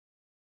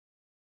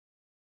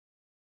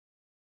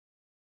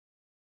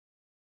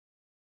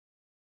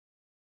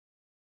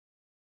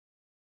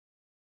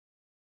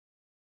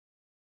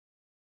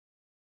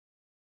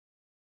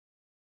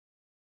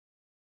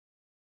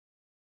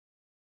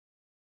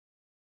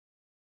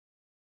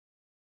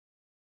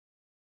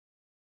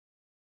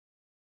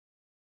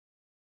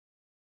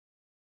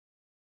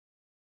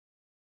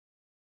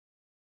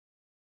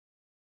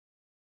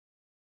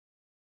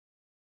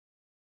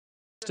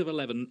of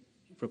 11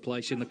 for a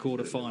place in the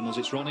quarter-finals.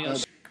 It's Ronnie.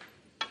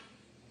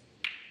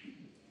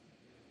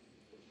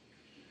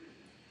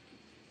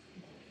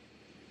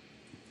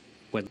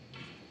 When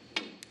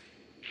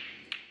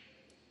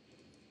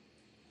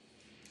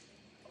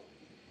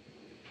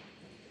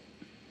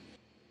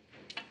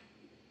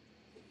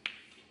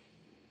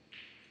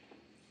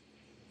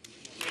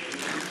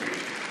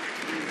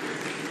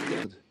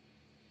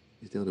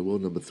he's down to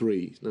world number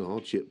 3. It's no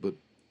hardship, but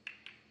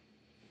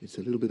it's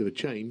a little bit of a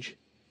change.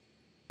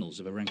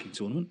 Of a ranking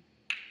tournament.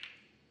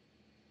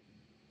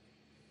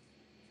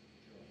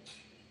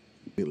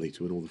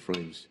 To win all the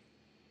frames.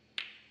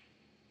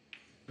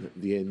 At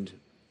the end,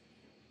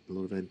 a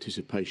lot of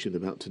anticipation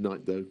about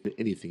tonight, though.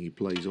 Anything he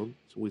plays on,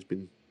 it's always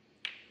been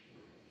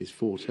his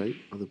forte.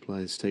 Other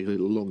players take a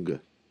little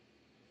longer.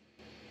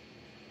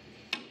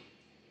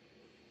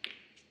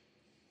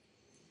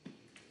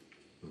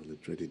 Oh, the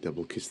dreaded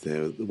double kiss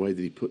there. The way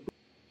that he put.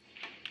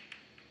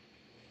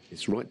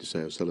 It's right to say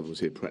O'Sullivan was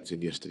here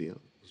practicing yesterday. I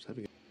was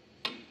having.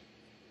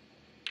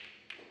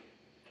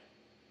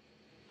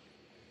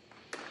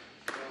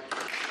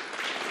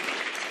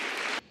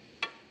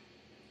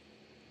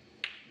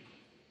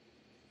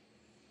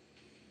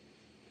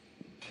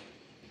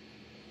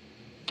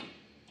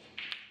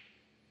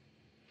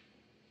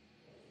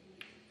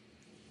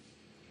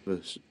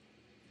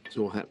 It's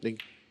all happening.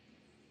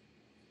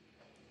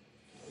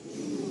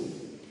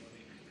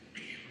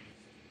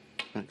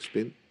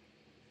 Backspin.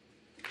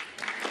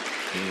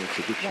 Oh, that's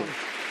a good shot.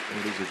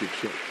 That is a good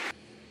shot.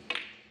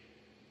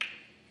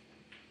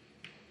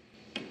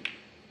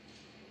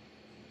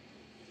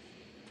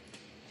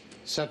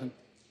 Seven.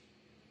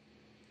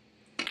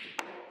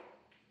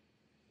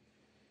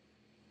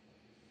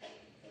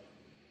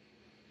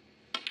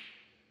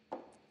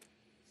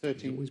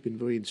 He's always been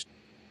very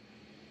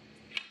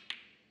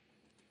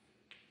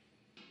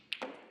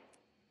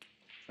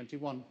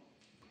 21.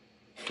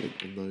 Flip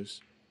on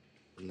those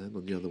and land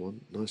on the other one.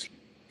 Nice.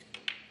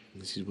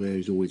 And this is where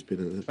he's always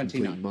been a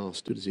complete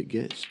master as it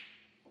gets.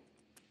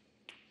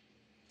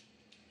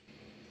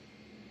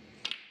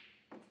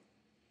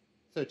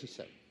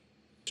 $37.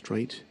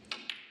 Straight.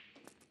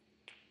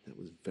 That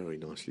was very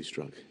nicely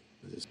struck.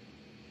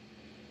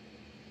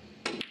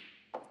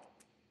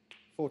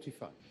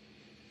 45.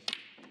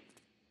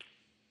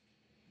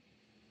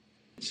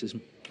 This has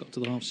got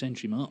to the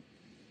half-century mark.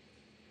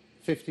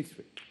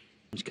 53.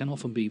 Which can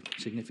often be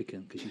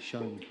significant because you've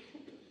shown.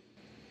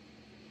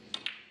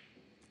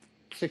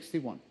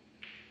 61.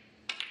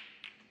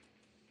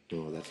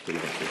 Oh, that's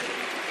delightful.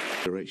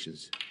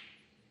 Directions.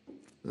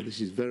 Now, this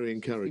is very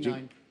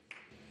encouraging.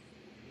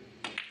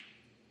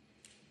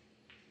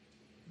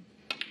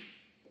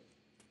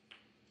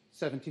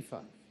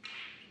 75.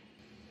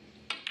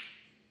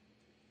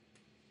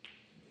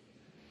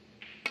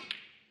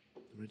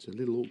 It's a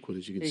little awkward,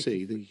 as you can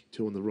see, the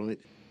two on the right.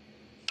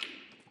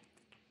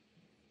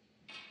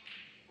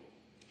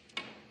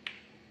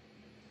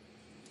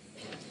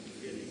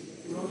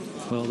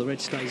 Well, the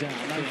red stays out.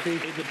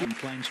 The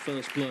claims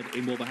first blood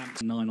in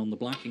Wolverhampton. 9 on the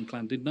black.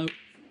 Inclan did know.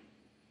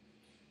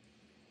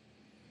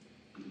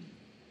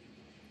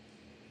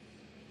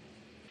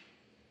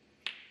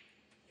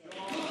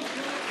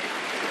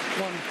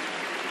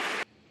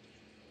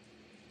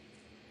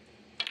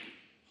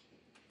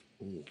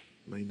 Oh,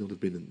 may not have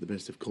been the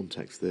best of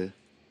contacts there.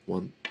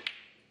 1.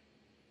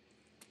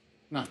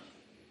 No.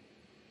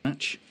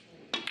 Match.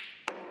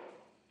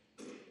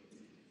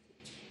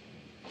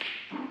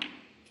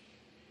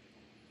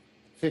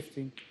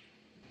 $15.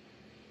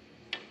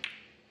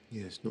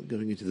 Yes, not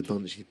going into the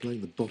bunch. He's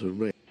playing the bottom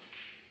red.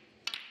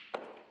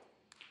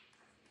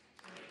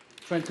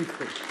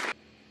 23.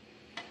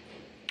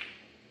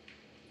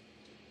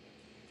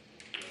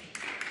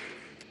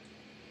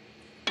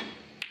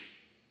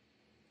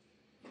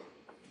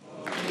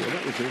 Well,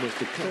 that was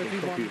almost a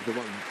copy of the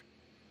one.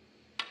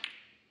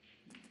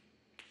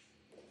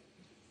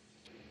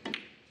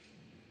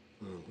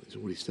 Oh, it's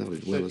already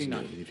started well, hasn't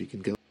it? If you can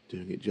go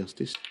doing it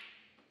justice.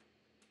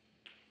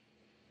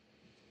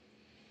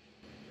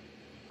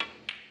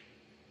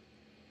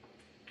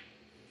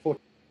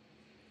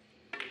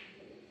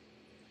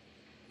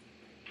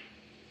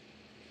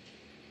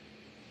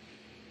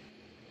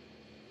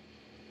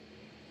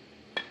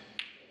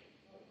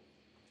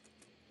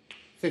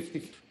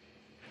 $50.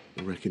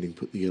 I reckon he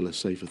put the yellow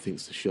safer,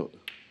 thinks the shot.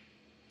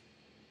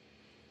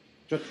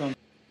 Judd. 1.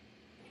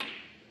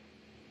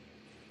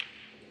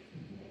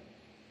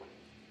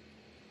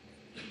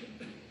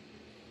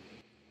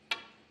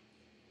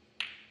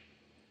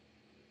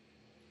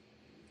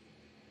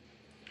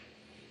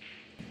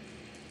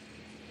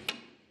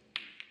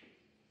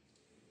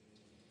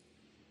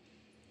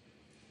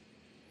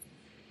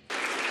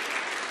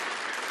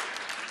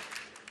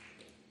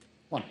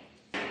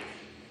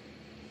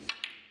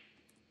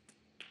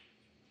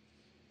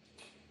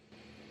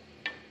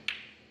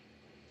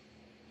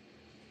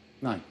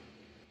 9.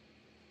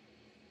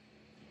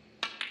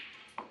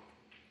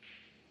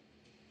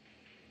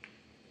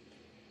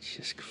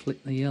 Just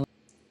flick the yellow.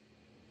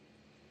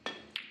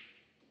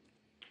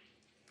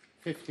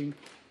 15.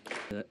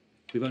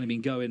 We've only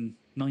been going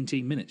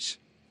 19 minutes.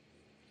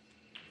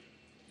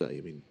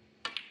 I mean,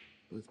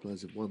 both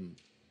players have won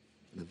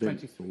an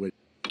event already.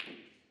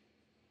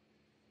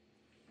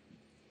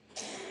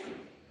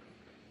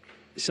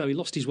 So he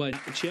lost his way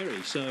at the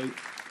cherry. So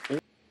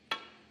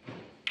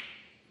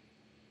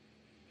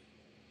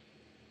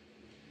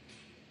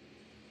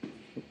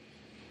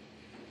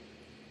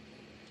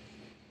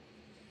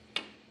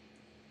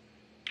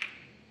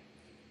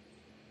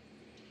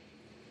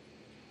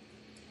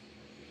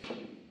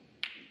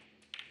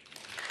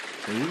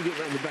And you can get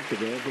around the back of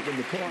there, but when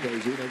the pot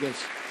goes in, I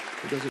guess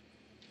it doesn't.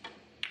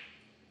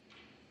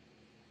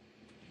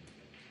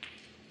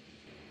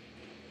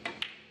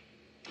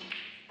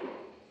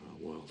 Oh,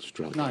 well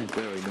struck. 9.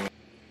 Very nice.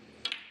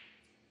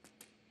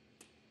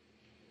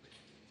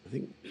 I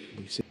think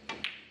we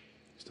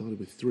started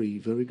with 3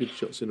 very good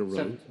shots in a row.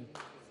 17.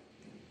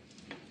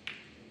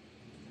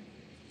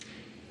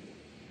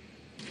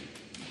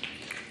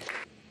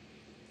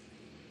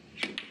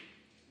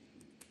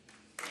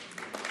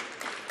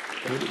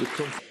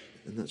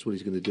 And that's what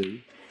he's going to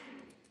do.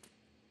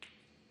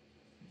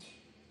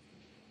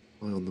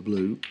 Eye on the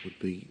blue would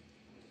be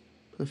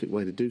a perfect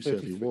way to do so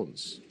if he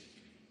wants.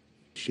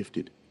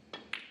 Shifted.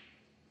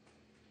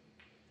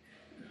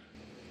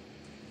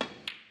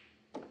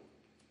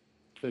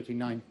 $39.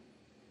 And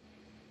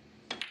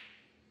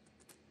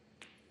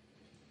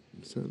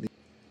certainly.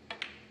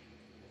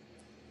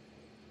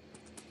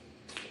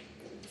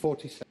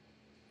 47.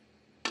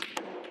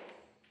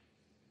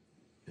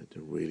 Had to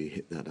really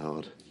hit that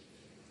hard.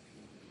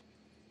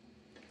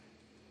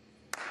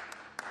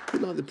 A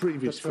bit like the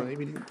previous frame,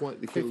 he didn't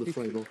quite kill the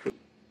frame off. But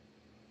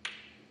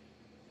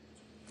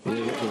yeah,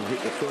 he'll hit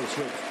the first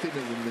rope thinner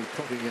than the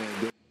potting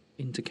angle.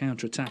 into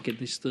counter-attack in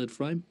this third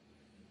frame.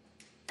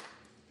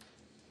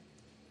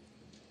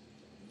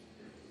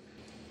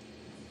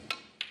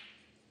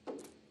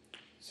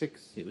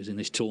 It was in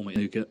this tournament,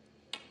 snooker.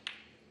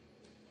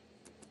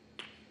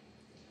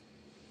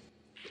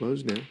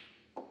 Close now.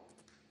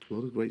 A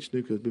lot of great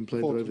snooker has been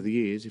played for over the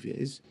years, if it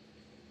is.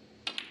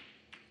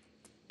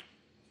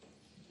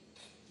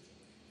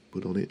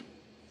 Put on it.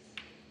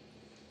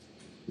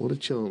 What a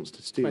chance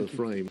to steal a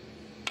frame.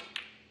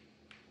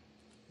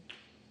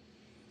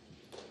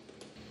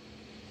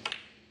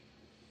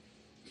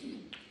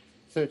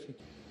 $30.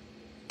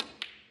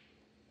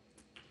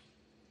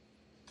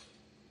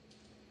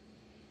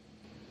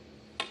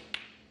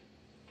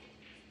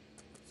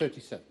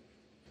 $37.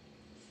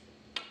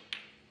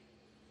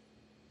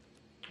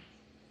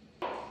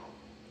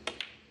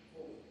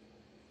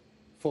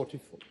 $44.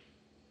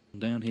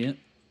 Down here.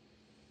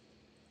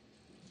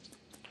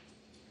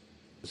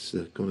 It's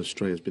gone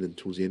astray, has been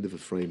towards the end of a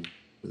frame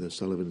with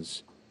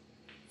O'Sullivan's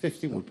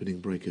 51. opening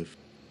break of.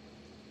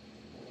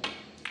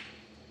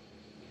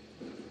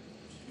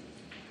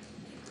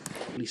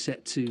 Really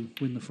set to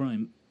win the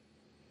frame.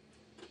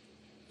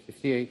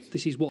 58.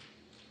 This is what?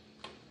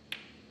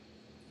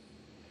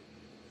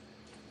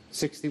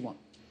 61.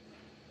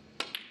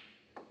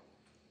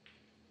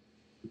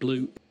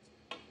 Blue.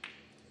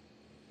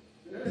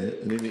 Yeah,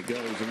 and in it goes,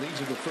 and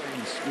these are the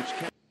frames which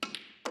can.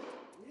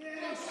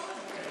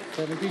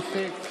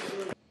 76.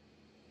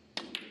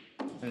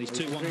 And he's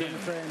 2-1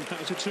 down. That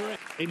was a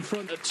terrific in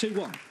front at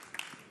 2-1.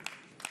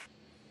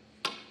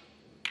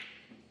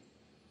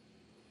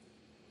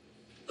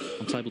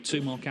 On table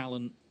 2, Mark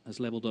Allen has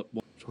levelled up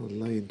one. Trying to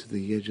lay into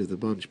the edge of the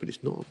bunch, but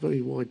it's not a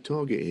very wide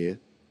target here.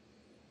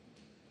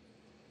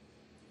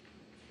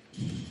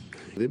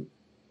 With him.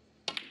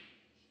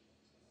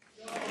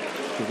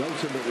 But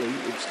ultimately,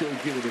 it's still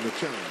giving him a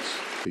chance.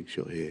 Big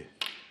shot here.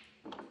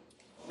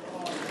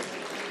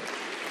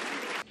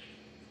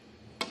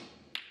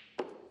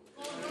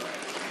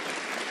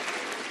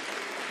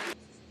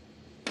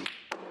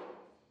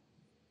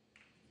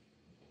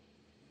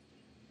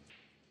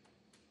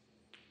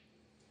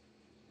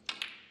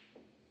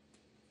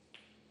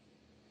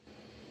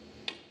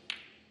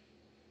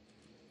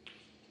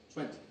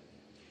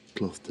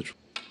 Cloth to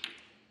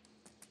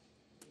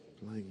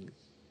playing.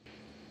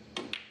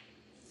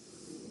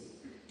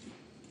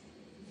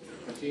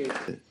 28.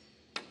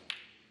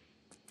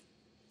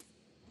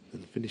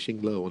 And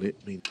finishing low on it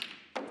means.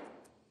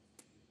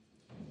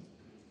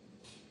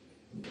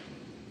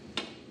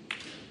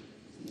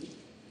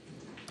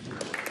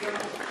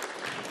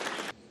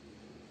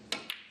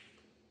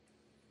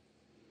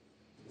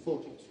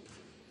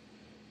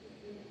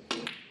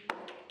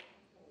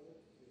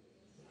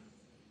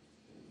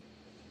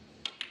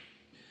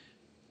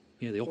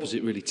 Yeah, the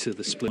opposite really to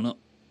the split up.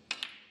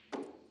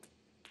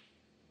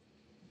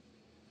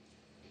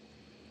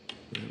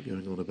 Without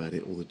going on about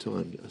it all the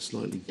time,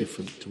 slightly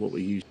different to what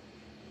we used.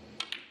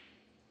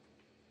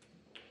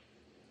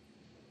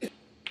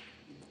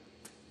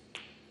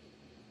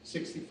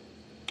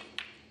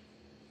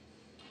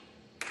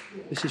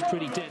 This is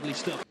pretty deadly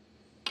stuff.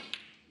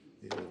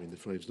 Yeah, I mean, the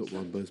frame's not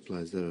won both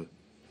players, though.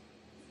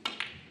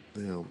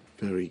 They are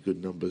very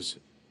good numbers.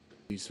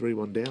 He's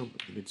 3-1 down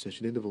at the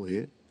mid-session interval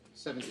here.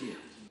 78.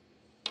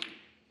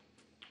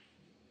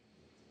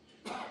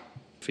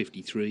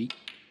 53.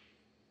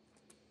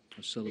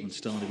 Sullivan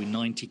started with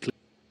 90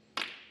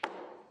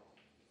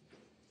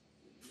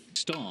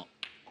 start.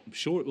 I'm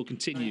sure it will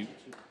continue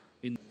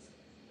in.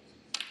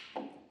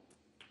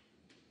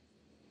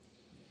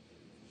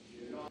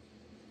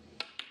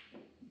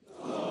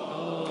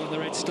 Oh, the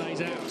red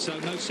stays out, so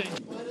no sense.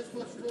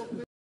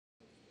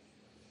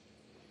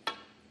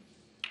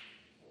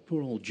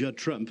 Poor old Judd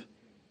Trump.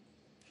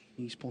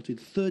 He spotted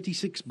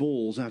 36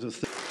 balls out of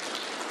 30.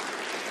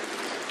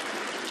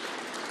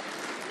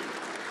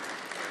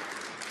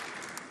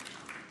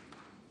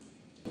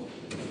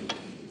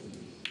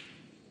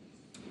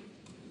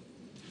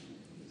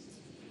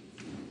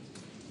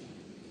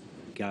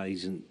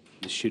 Guys in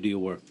the studio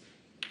were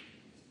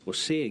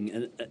saying,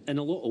 and in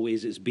a lot of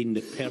ways it's been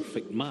the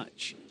perfect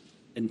match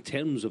in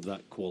terms of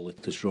that quality.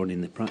 As Ronnie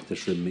in the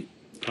practice room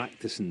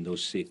practicing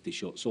those safety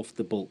shots off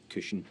the bulk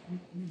cushion.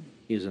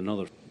 Here's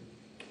another.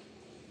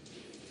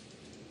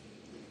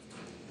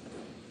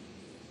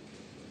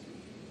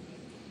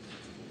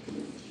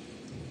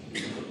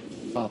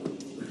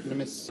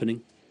 Miss.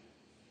 Opening.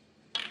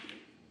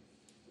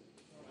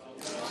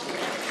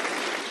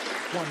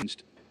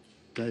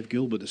 Dave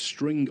Gilbert, a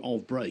string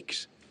of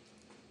breaks.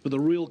 But the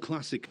real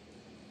classic.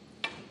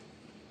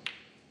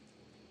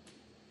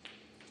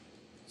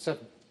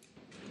 7.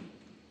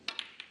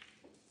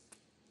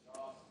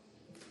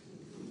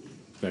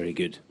 Very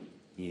good.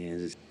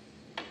 Yes.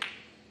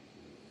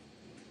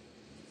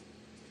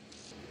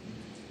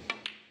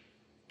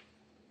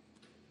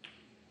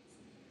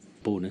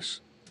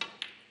 Bonus.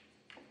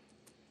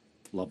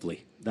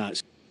 Lovely.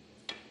 That's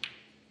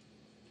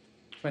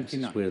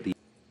 29. where the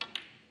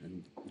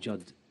and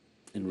Judd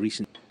in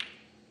recent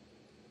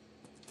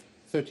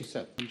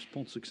 37.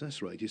 Spot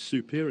success rate is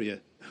superior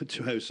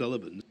to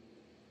O'Sullivan's.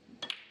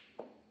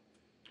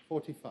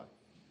 45.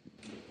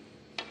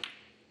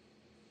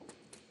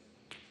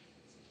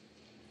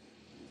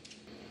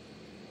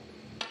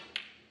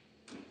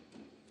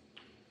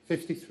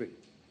 $53.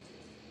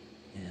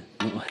 yeah,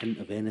 not a hint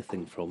of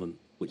anything from him,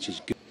 which is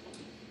good.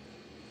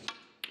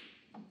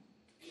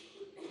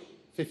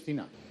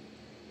 59.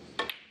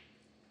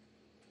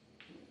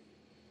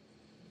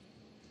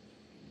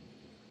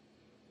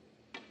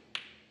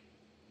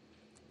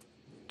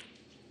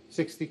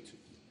 $62.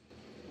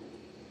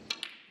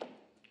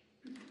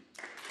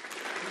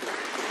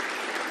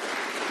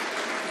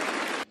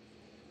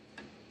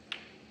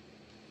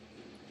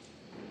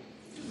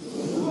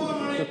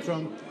 The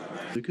trunk.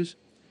 Lucas.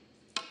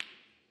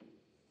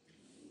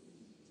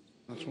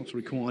 That's what's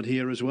required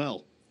here as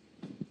well.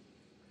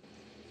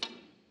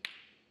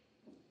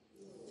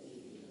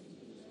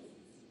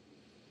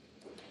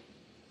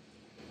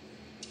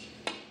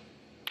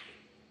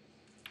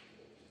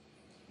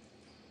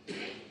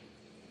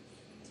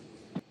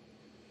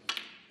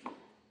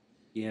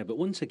 Yeah, but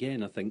once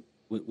again, I think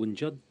when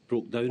Judd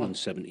broke down on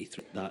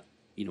 73, that,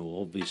 you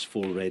know, obvious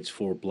 4 reds,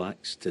 4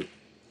 blacks to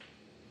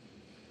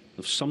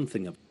have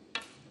something of.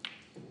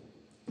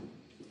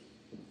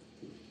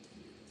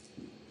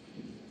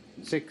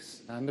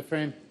 6 and the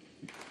frame.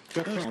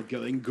 Oh,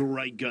 going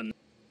great gun.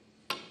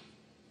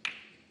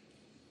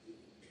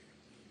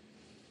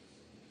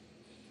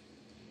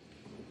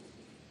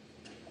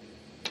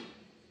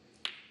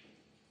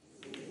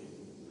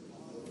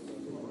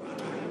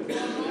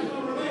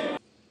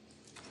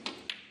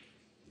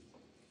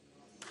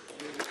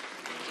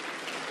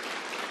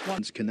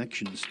 One's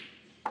connections.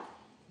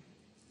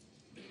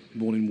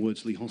 Born in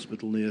Wordsley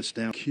Hospital near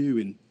Stow. Q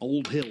in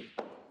Old Hill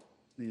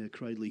near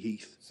Cradley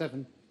Heath.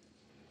 7.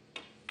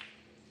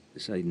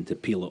 Deciding to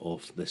peel it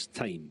off this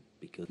time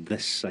because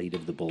this side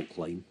of the bulk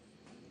line.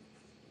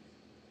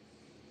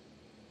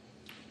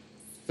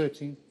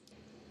 13.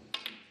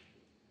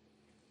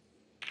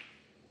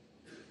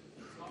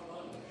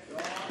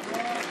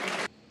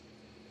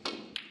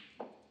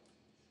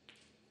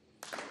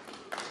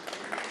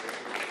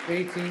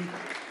 $18.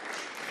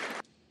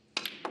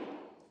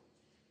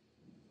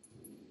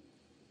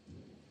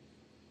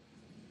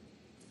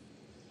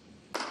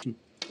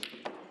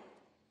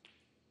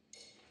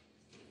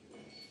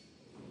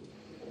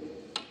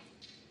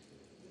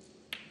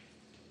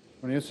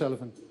 Ronnie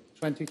O'Sullivan,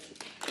 22.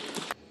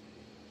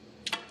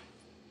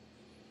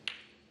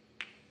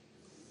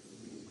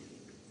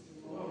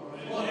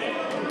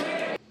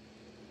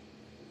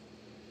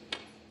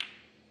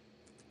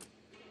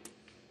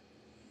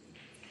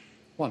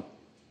 One.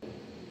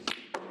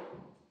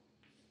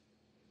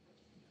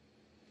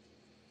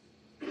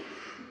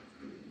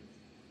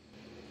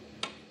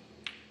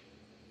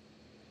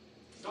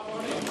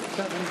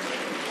 Seven.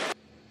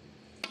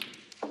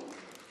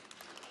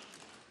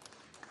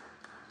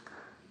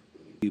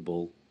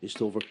 Ball, just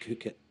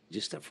overcook it,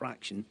 just a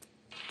fraction.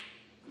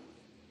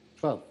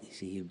 12. You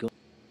see, you've got.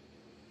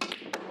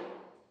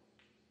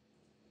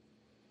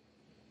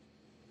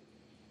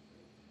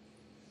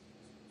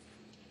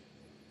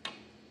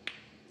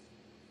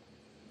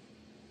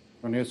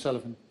 Ronnie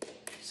O'Sullivan,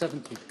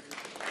 70.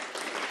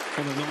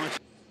 On a nice.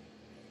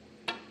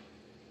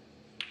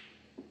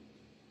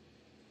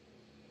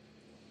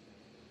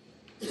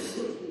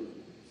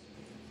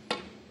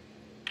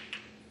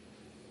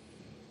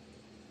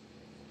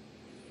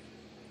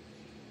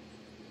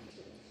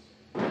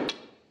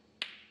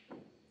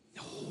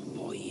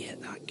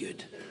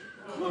 good.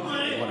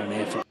 What an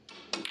effort.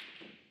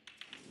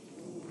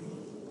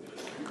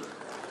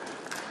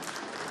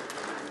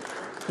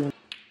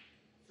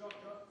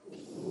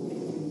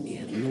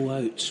 Yeah, no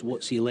outs.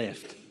 What's he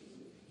left?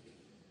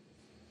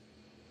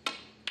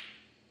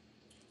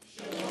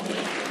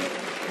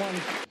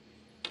 One.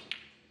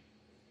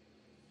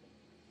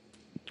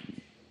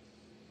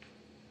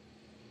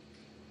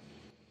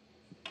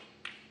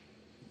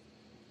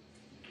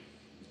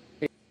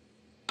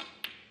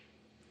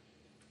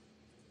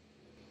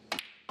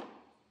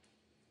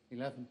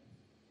 Eleven.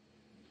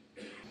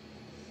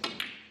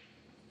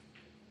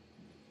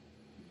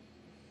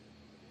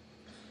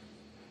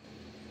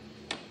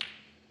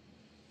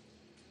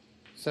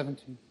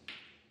 Seventeen.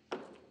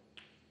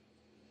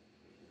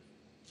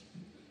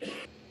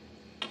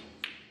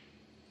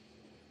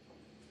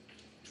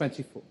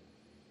 24.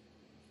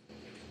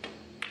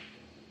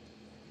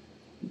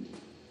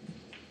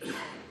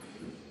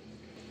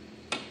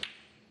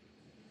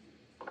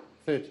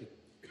 30.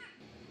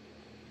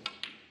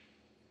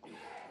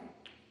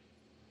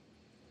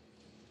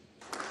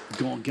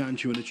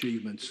 Gargantuan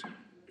achievements.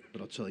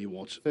 But I'll tell you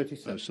what,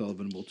 37.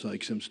 O'Sullivan will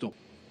take some stop.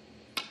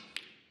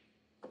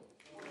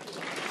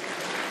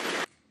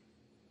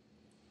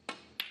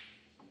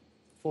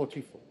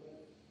 $44.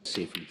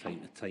 Say from time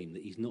to time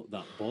that he's not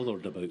that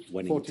bothered about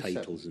winning 47.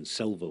 titles in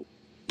silver.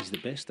 He's the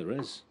best there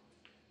is.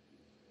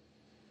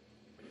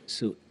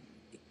 So,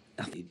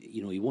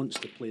 you know, he wants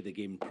to play the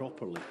game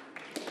properly.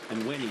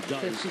 And when he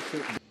does...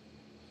 52.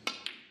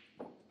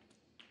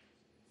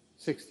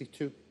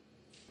 62.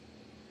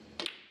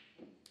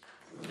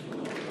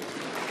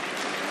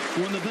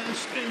 One of the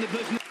best in the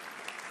business.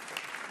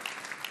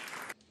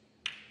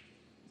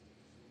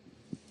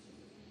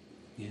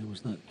 Yeah,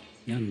 was that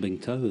Yan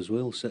Bingtao as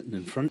well, sitting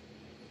in front?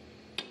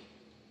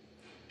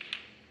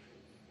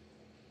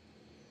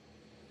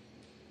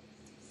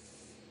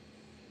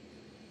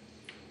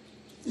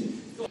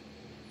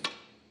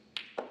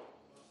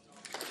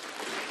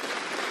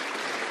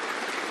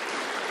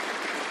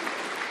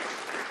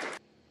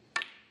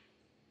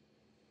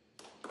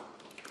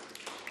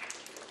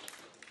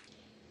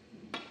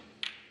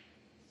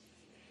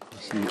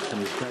 See, he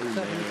comes down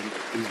there and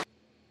he's...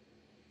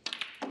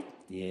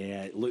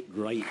 Yeah, it looked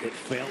right, it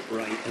felt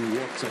right, and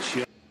what a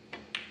shot.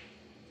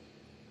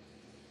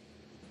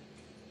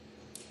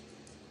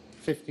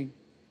 15.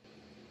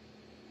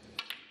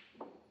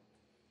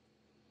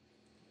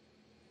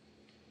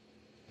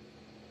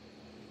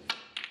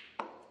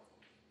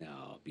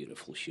 Ah,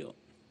 beautiful shot.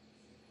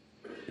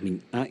 I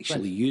mean,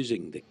 actually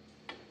using the...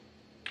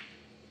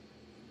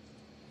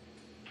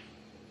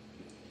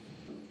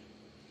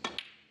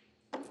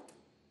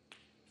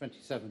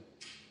 27.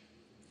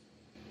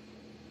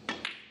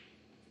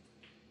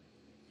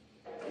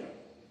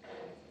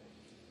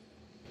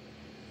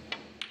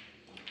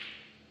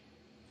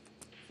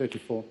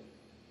 34.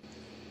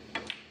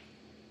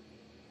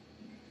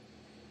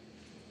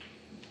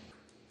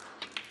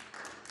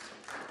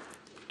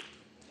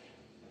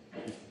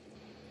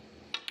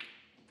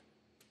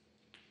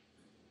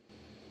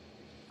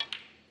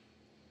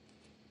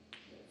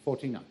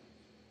 49.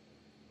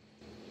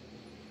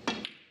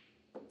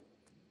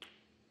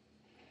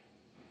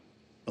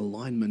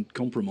 Alignment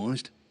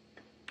compromised.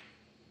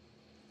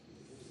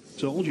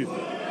 Told you.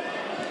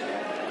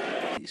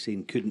 He's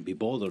saying couldn't be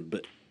bothered,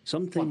 but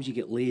sometimes you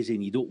get lazy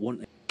and you don't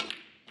want it.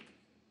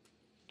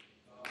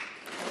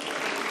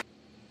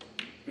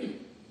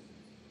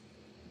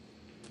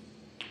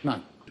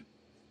 Nine.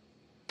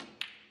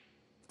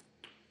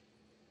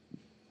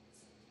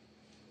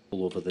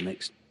 All over the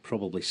next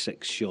probably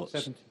 6 shots.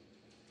 70.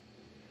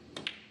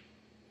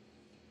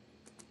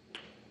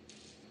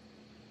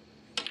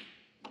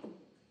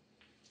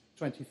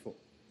 24.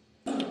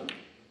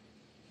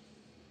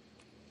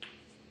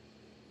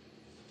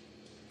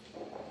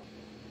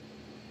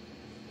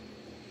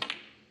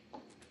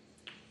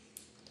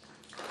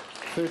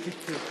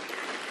 32.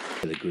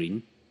 The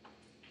green.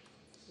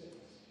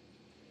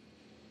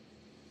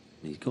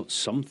 He's got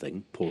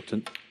something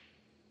potent.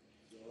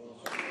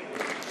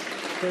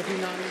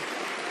 39.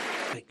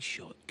 Big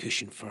shot,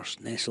 cushion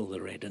first, nestle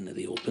the red into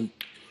the open.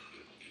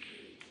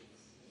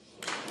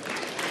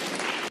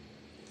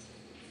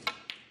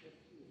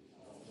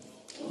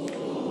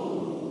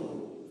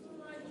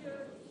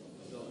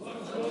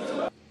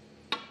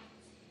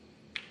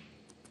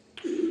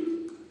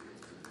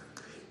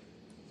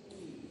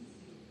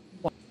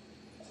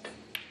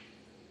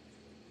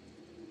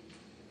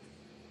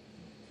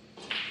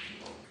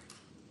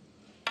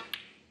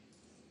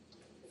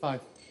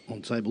 Five.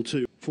 On table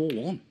 2,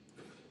 4-1.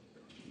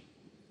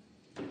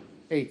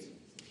 8.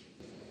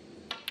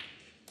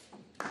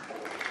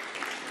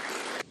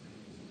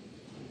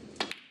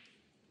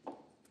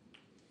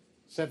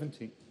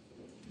 17.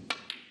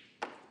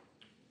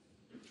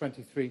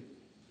 23.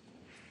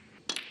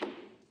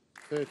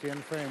 30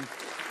 and frame.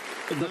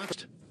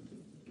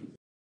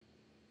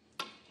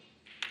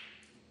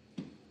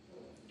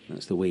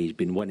 That's the way he's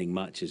been winning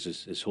matches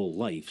his whole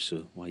life,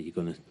 so why are you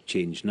going to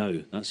change now?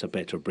 That's a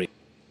better break.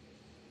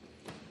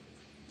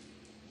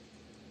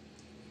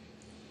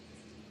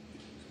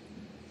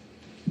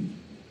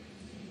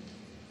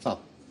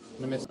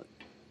 And a miss.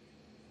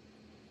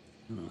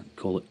 I'd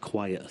call it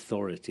quiet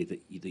authority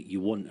that you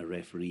want a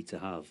referee to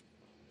have.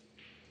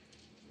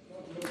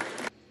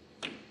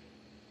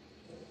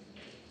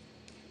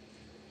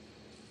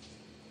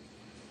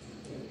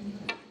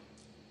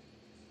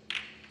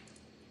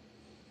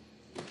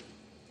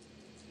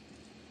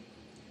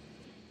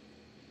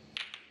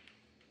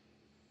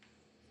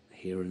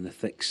 Here on the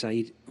thick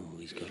side. Oh,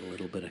 he's got a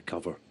little bit of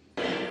cover.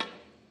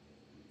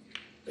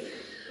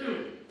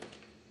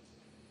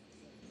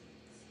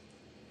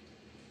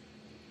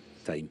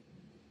 Time.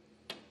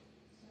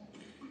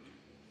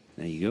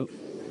 There you go.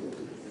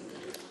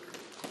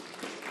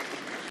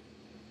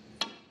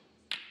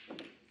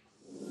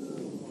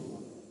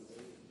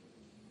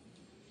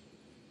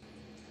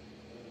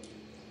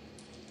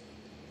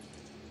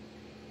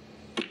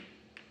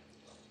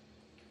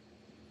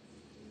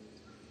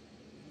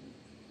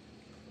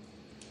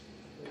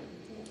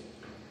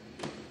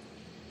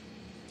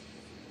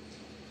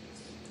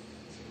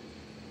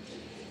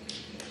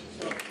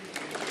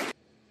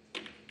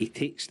 He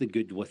takes the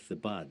good with the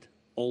bad,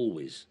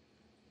 always,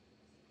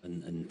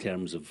 in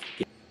terms of...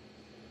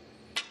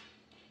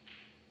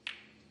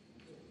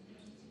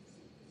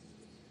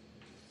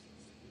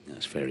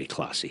 That's very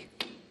classy.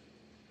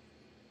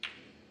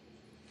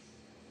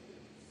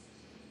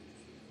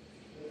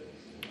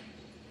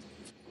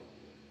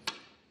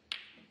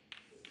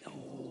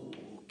 Oh,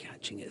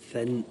 catching it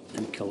thin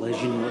and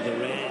collision with the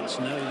Reds.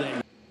 Now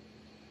then.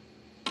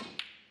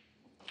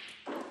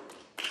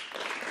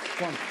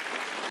 One.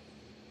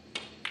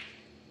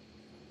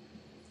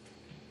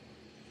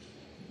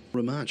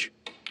 Rematch.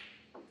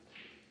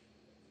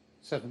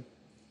 7.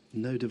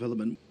 No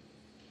development.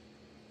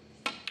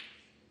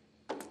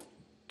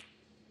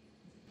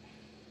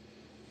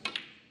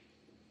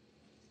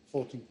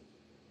 Fourteen.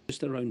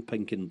 Just around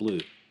pink and blue.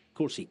 Of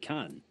course he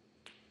can.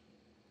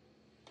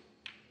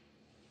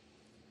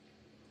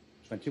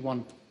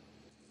 21.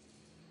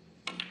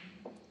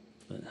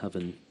 But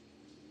having...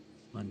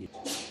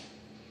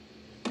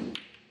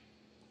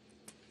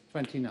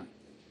 29.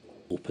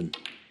 Open.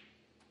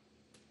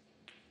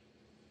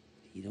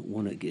 You don't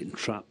want it getting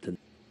trapped in...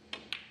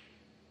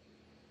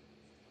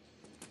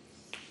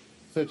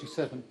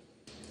 37.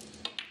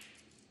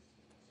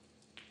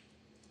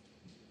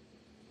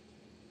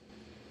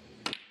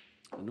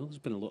 I know there's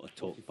been a lot of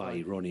talk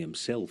by Ronnie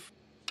himself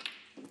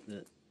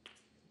that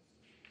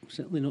I've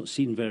certainly not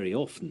seen very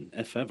often,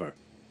 if ever.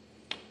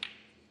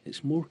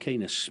 It's more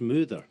kind of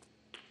smoother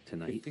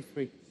tonight,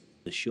 53.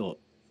 the shot,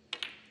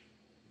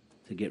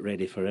 to get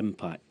ready for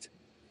impact.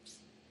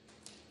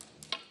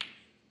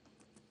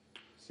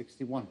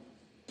 61.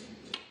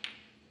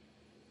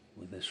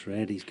 With this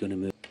red, he's going to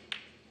move.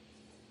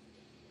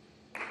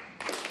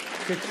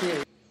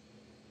 58.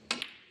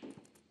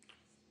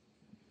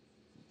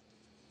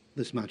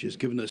 This match has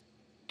given us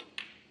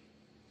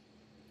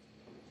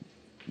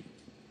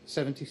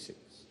 76.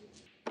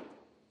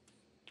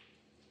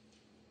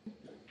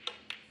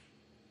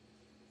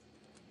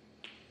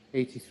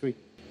 83.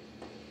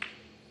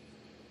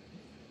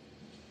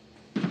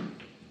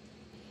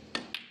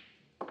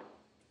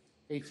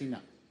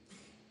 89.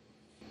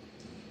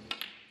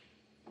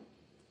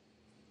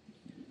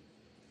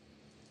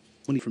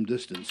 money from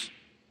distance.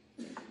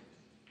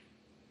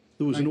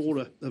 There was an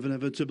aura of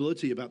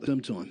inevitability about the same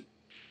time.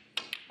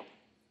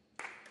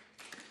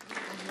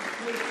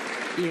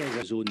 He has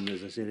his own,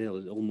 as I said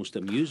earlier, almost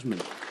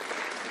amusement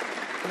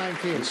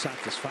 19. and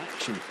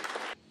satisfaction.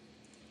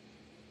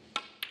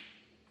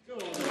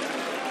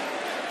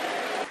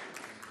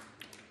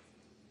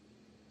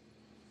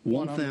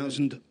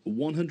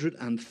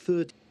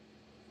 $1,130.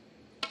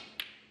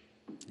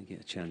 You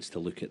get a chance to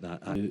look at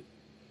that out. And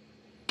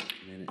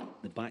then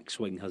the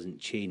backswing hasn't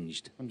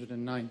changed.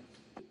 109.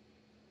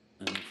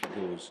 And off it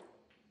goes.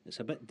 It's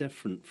a bit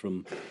different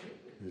from,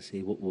 let's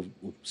say, what we'll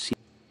see.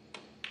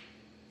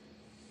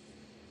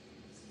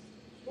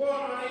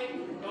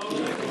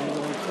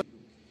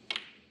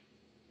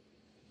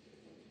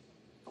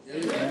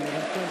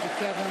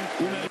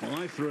 $27.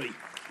 5-3.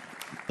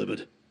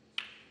 Delivered.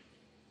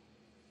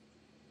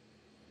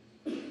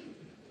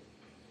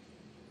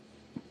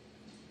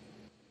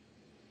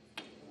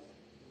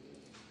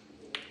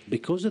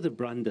 Because of the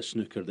brand of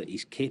snooker that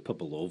he's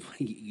capable of,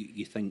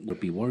 you think he'll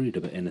be worried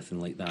about anything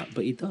like that,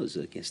 but he does.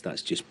 I guess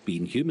that's just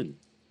being human.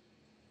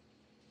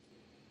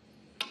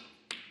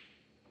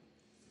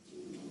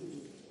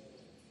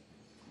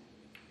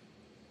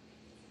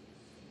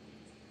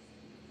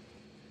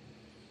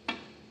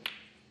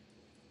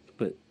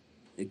 But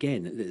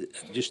again,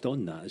 just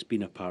on that, it's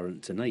been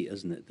apparent tonight,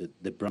 isn't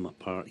it? The Brahma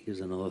part, here's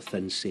another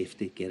thin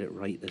safety, get it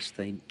right this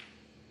time.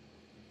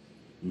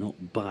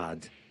 Not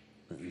bad.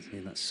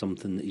 That's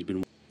something that he's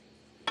been...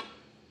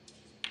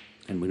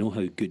 And we know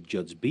how good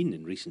Judd's been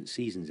in recent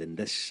seasons in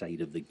this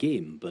side of the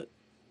game, but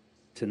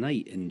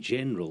tonight, in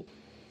general...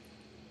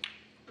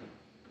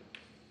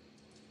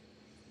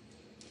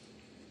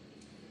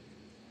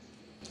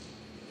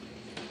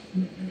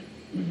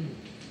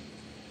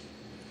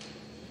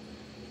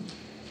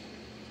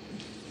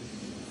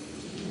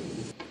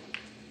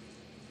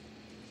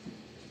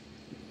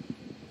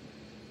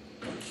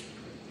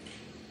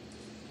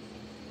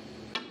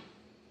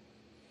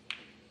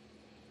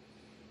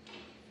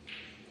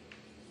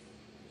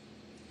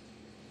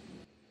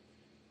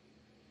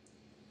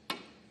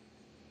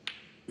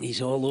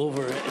 He's all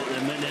over it at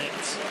the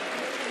minute.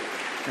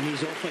 And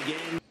he's off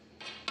again.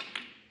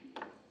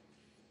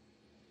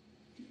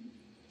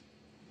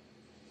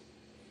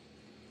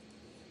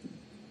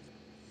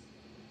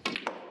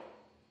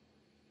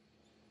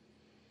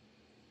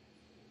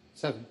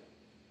 Seven.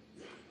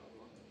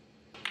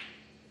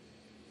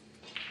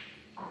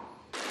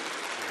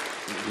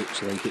 It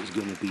looks like it's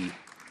going to be,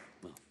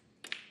 well,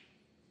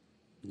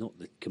 not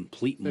the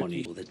complete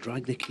money. Well, they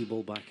drag the cue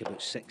ball back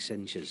about 6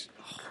 inches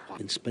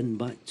and spin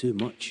back too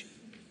much.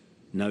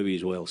 Now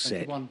he's well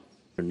set. 21.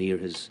 Near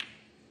his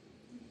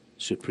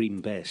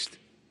supreme best.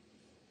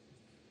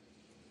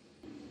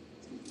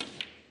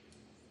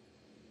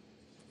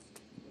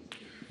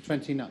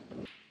 $29.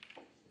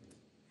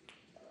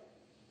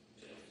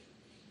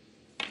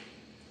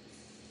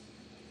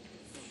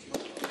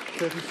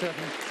 $37.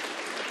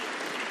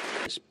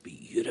 It's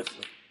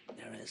beautifully.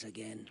 There it is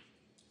again.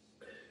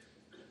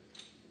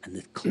 And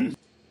the close.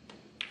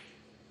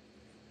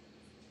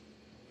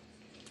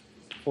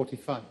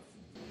 45.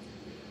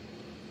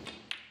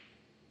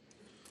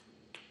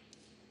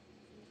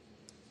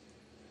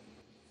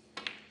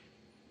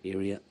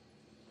 Area.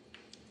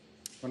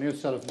 Ronnie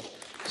O'Sullivan.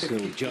 So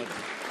Judd.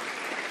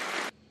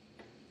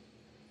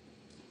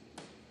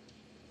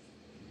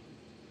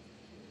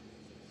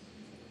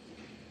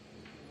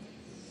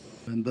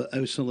 Remember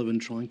O'Sullivan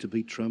trying to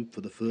beat Trump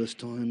for the first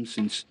time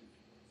since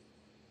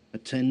a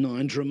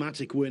 10-9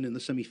 dramatic win in the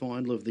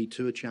semi-final of the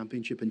Tour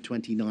Championship in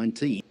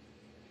 2019.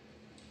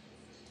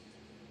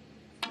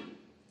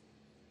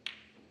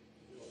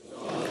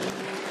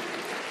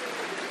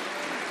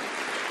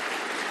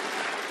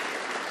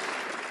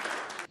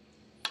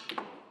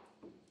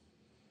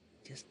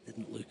 Just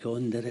didn't look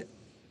on, did it?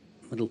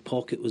 Middle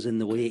pocket was in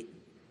the way.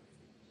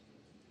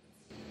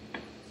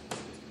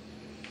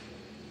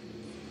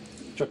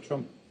 Judd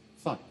Trump.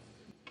 5.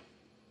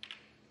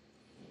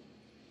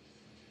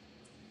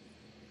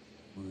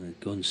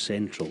 Gone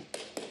central.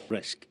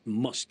 Risk.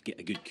 Must get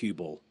a good cue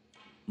ball.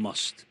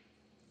 Must.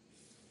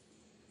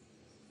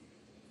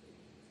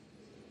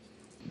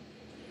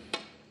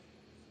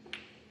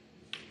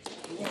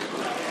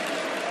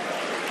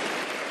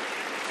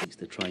 Needs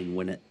to try and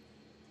win it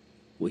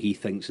what he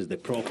thinks is the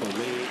proper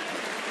way.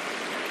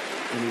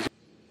 And he's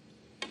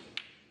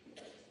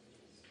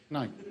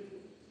 9.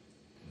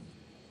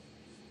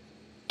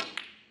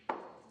 I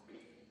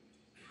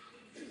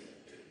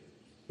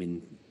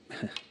mean,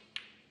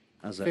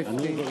 as an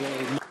 15.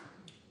 overall.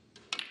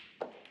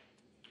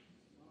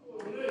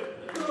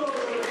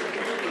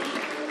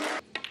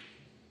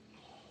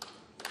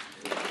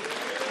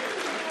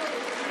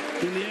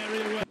 In the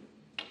area where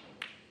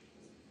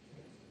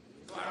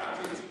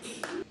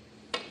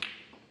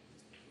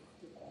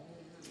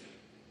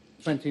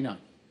 29.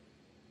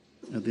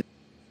 No,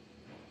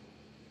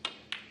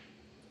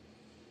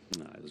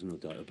 there's no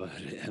doubt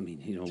about it. I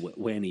mean, you know,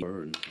 when he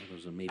and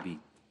others are maybe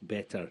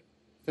better.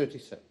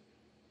 37.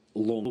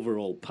 Long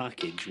overall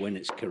package when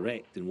it's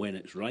correct and when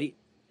it's right,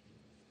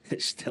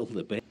 it's still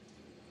the best.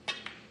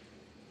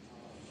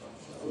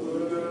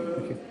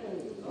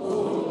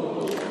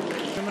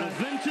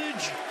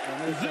 vintage,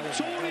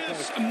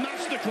 victorious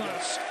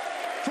masterclass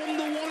from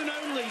the one and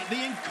only,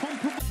 the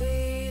incomparable.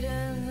 Feet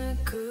and the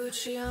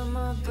Gucci on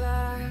my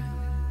back,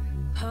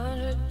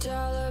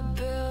 $100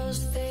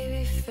 bills, they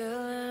be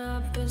filling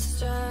up and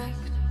stacked.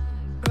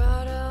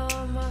 Right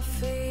on my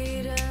feet.